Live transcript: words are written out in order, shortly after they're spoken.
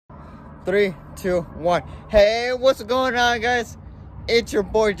3, 2, 1. Hey, what's going on, guys? It's your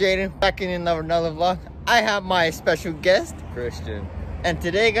boy Jaden back in another vlog. I have my special guest, Christian. And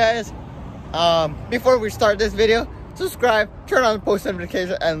today, guys, before we start this video, subscribe, turn on the post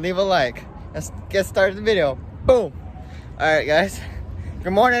notification, and leave a like. Let's get started the video. Boom. Alright, guys.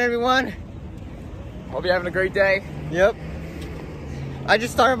 Good morning, everyone. Hope you're having a great day. Yep. I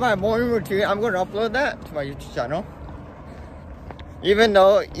just started my morning routine. I'm going to upload that to my YouTube channel. Even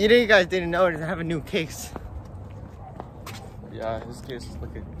though you guys didn't notice, I have a new case. Yeah, this case is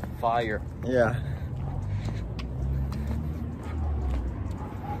looking fire. Yeah.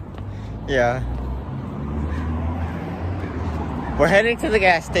 Yeah. We're heading to the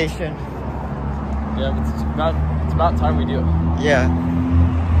gas station. Yeah, but it's about time we do it. Yeah.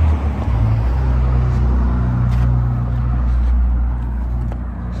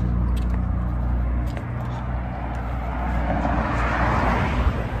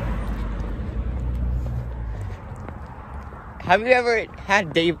 Have you ever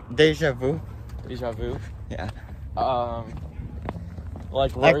had deja vu? Deja vu? Yeah.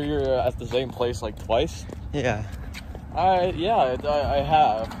 Like where you're at the same place like twice? Yeah. I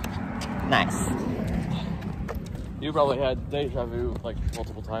have. Nice. You probably had deja vu like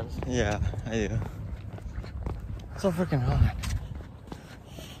multiple times. Yeah, I do. So freaking hot.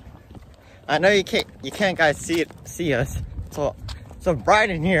 I know you can't guys see us. So bright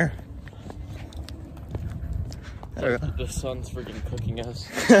in here. The sun's freaking cooking us.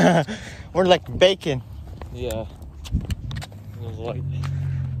 We're like bacon. Yeah. It's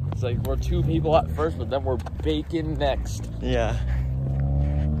like we're two people at first, but then we're bacon next. Yeah.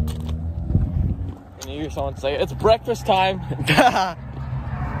 And you hear someone say, "It's breakfast time."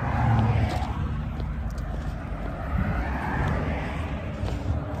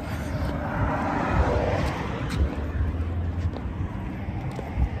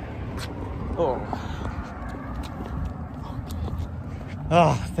 Oh.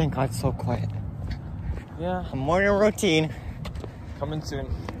 Oh, thank God, it's so quiet. Yeah. A morning routine. Coming soon.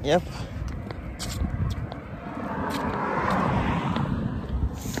 Yep.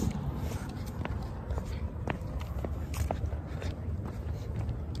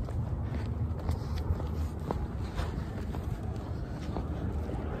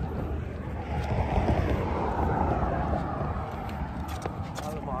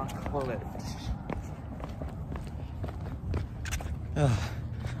 Oh,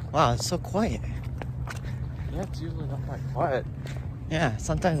 wow, it's so quiet. Yeah, it's usually not that quiet. Yeah,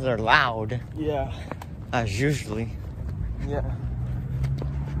 sometimes they're loud. Yeah. As usually. Yeah.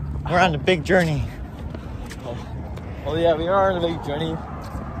 We're on a big journey. Well, yeah, we are on a big journey.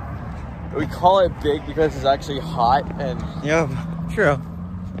 We call it big because it's actually hot and... Yep, true.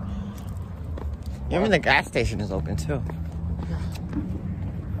 Even the gas station is open too.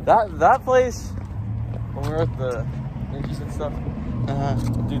 That place, when we were at the Yankees and stuff,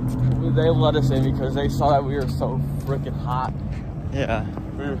 dude, they let us in because they saw that we were so freaking hot. Yeah.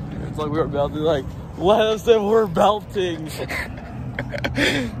 It's like we were belting, like, let us in, we're belting.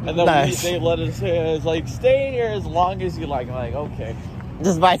 And then nice. They let us in. It's like, stay in here as long as you like. I'm like, okay.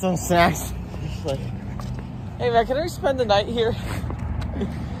 Just buy some snacks. It's like, hey man, can I spend the night here?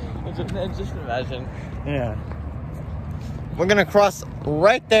 just imagine. Yeah. We're gonna cross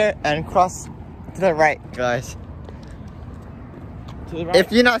right there and cross to the right, guys. To the right?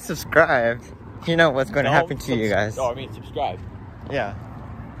 If you're not subscribed, you know what's gonna happen to you guys. Oh, I mean, subscribe. Yeah.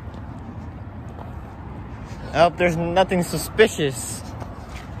 I hope there's nothing suspicious.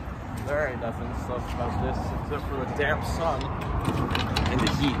 There ain't nothing suspicious about this except for the damn sun and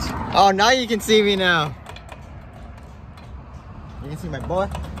the heat. Oh, now you can see me now. You can see my boy.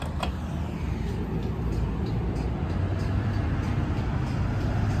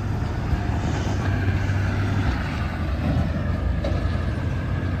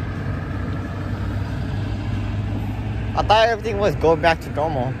 I thought everything was going back to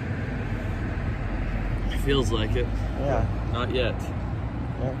normal. It feels like it. Yeah. Not yet.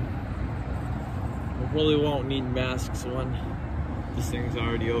 Yeah. We probably won't need masks when this thing's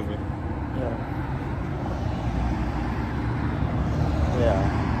already over. Yeah. Yeah.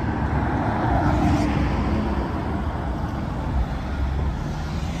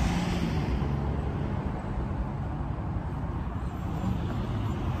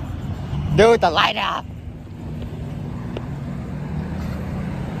 Dude, the light up.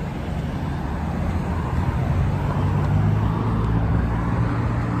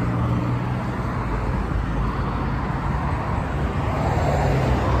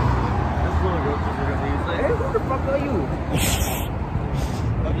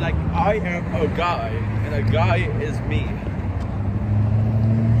 I am a guy, and a guy is me.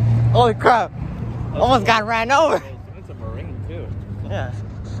 Holy crap. Almost got ran over. It's a Marine too. Yeah.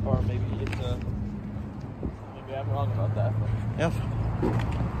 Or maybe it's a... Maybe I'm wrong about that. Yep.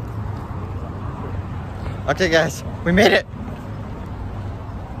 Okay, guys. We made it.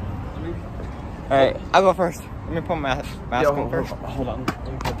 Alright, I'll go first. Let me put my mask on first. Hold on.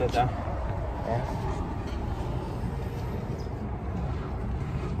 Let me put that down. Yeah.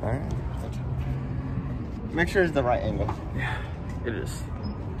 Alright. Make sure it's the right angle. Yeah, it is.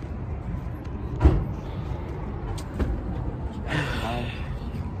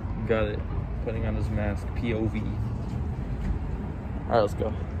 Got it. Putting on his mask. POV. Alright, let's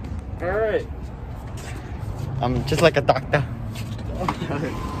go. Alright. I'm just like a doctor.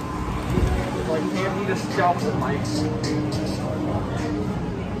 Like, hand me the scalpel, Mike.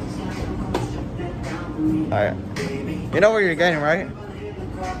 Alright. You know where you're getting, right?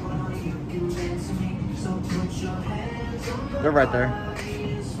 They're right there.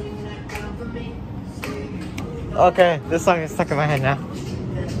 Okay, this song is stuck in my head now.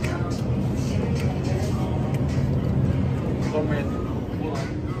 Oh, man. Hold on.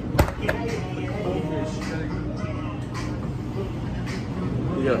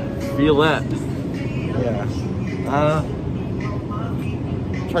 Yeah, feel that. Yeah.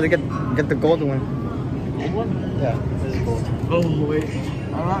 Try to get the gold one. Gold one? Yeah, this is gold. Oh, wait.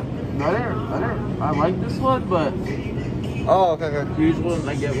 I'm not better. I like this one, but Oh, okay, okay. the usual one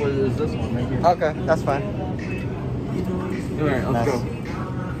I get is this one right here. Okay, that's fine. Alright, let's go.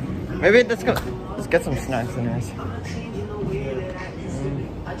 Maybe let's get some snacks in here.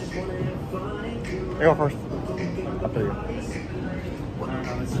 You go first. After you.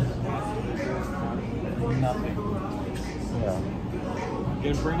 Nothing. Yeah.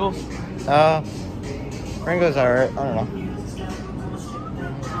 Get Pringles? Pringles are, I don't know.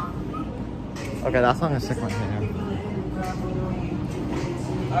 Okay, that song is sick right here.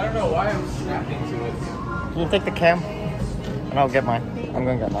 I don't know why I'm snapping to it. Can you take the cam? And I'll get mine. I'm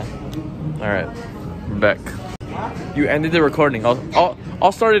gonna get mine. Alright, we're back. You ended the recording.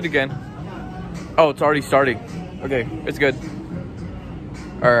 I'll start it again. Oh, it's already starting. Okay, it's good.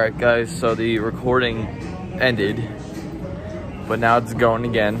 Alright guys, so the recording ended, but now it's going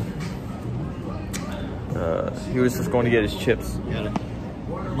again. He was just going to get his chips.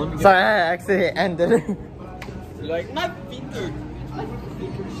 Sorry, I actually ended. Like, my finger. My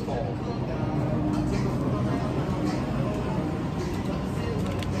finger's small.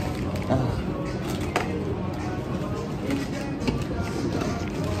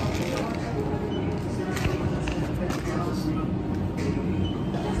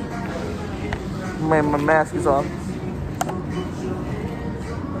 My mask is off.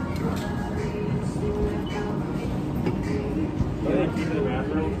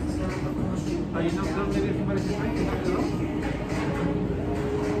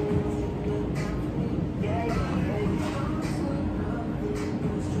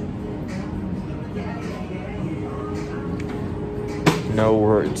 No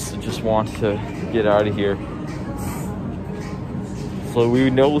words. I just want to get out of here. So we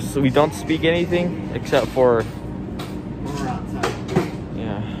don't speak anything except for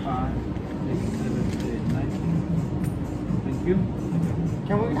yeah. Thank you.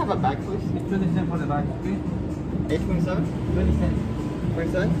 Can we have a bag, please? 20 cents for the bag, okay? 827? 20 cents.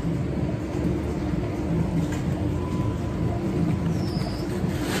 27?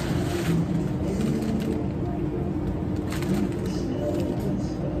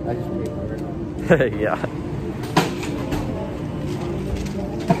 I just paid for it. Yeah.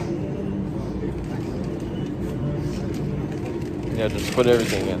 Yeah, just put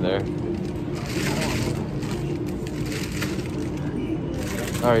everything in there.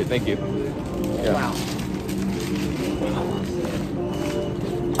 All right, thank you. Yeah. Wow.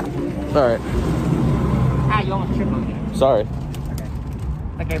 All right. Ah, you almost tripped on me. Sorry.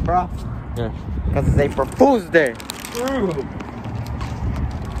 Okay, bro. Yeah. Because it's April Fool's Day.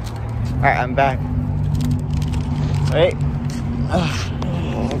 Alright, I'm back. Wait.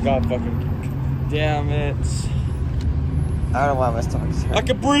 Oh God, fucking damn it! I don't know why my stomach's hurt. I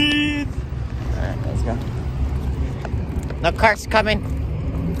can breathe. Alright, let's go. No car's coming.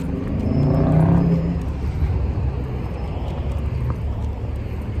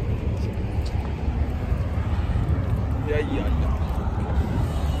 Yeah.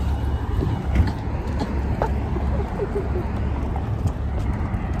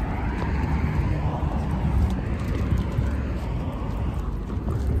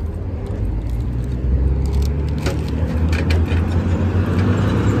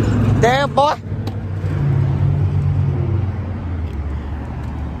 There, boy.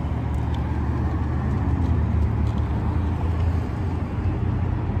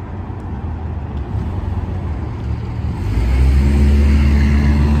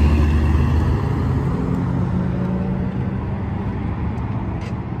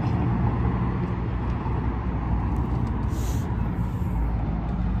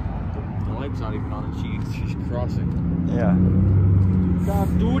 head's not even on the cheeks. She's crossing. Yeah.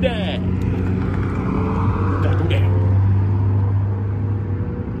 Don't do that. Don't do that.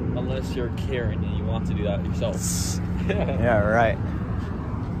 Unless you're Karen and you want to do that yourself. Yeah, right.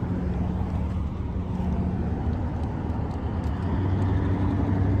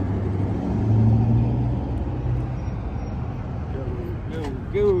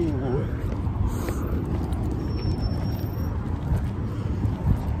 Go.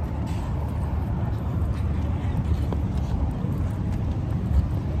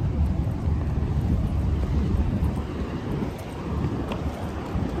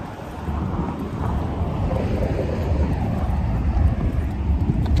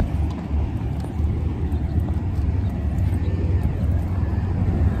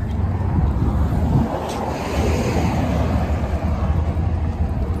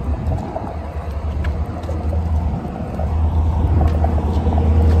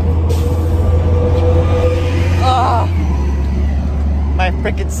 My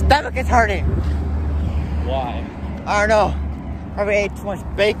freaking stomach is hurting. Why? I don't know. Probably ate too much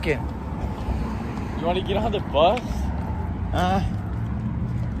bacon. You want to get on the bus? I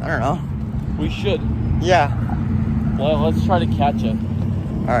don't know. We should. Yeah. Well, let's try to catch it.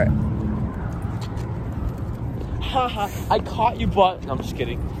 All right. Haha, I caught you, but no, I'm just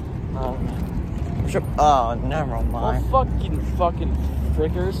kidding. Oh, never mind. Well, fucking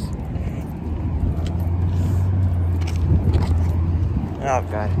frickers. Oh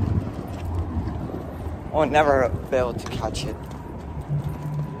god. I'll never be able to catch it.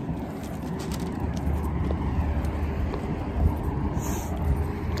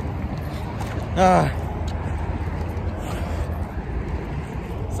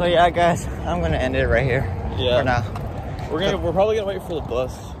 So yeah, guys, I'm gonna end it right here. Yeah. For now. We're probably gonna wait for the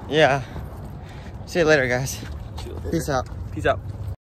bus. Yeah. See you later, guys. See you later. Peace out. Peace out.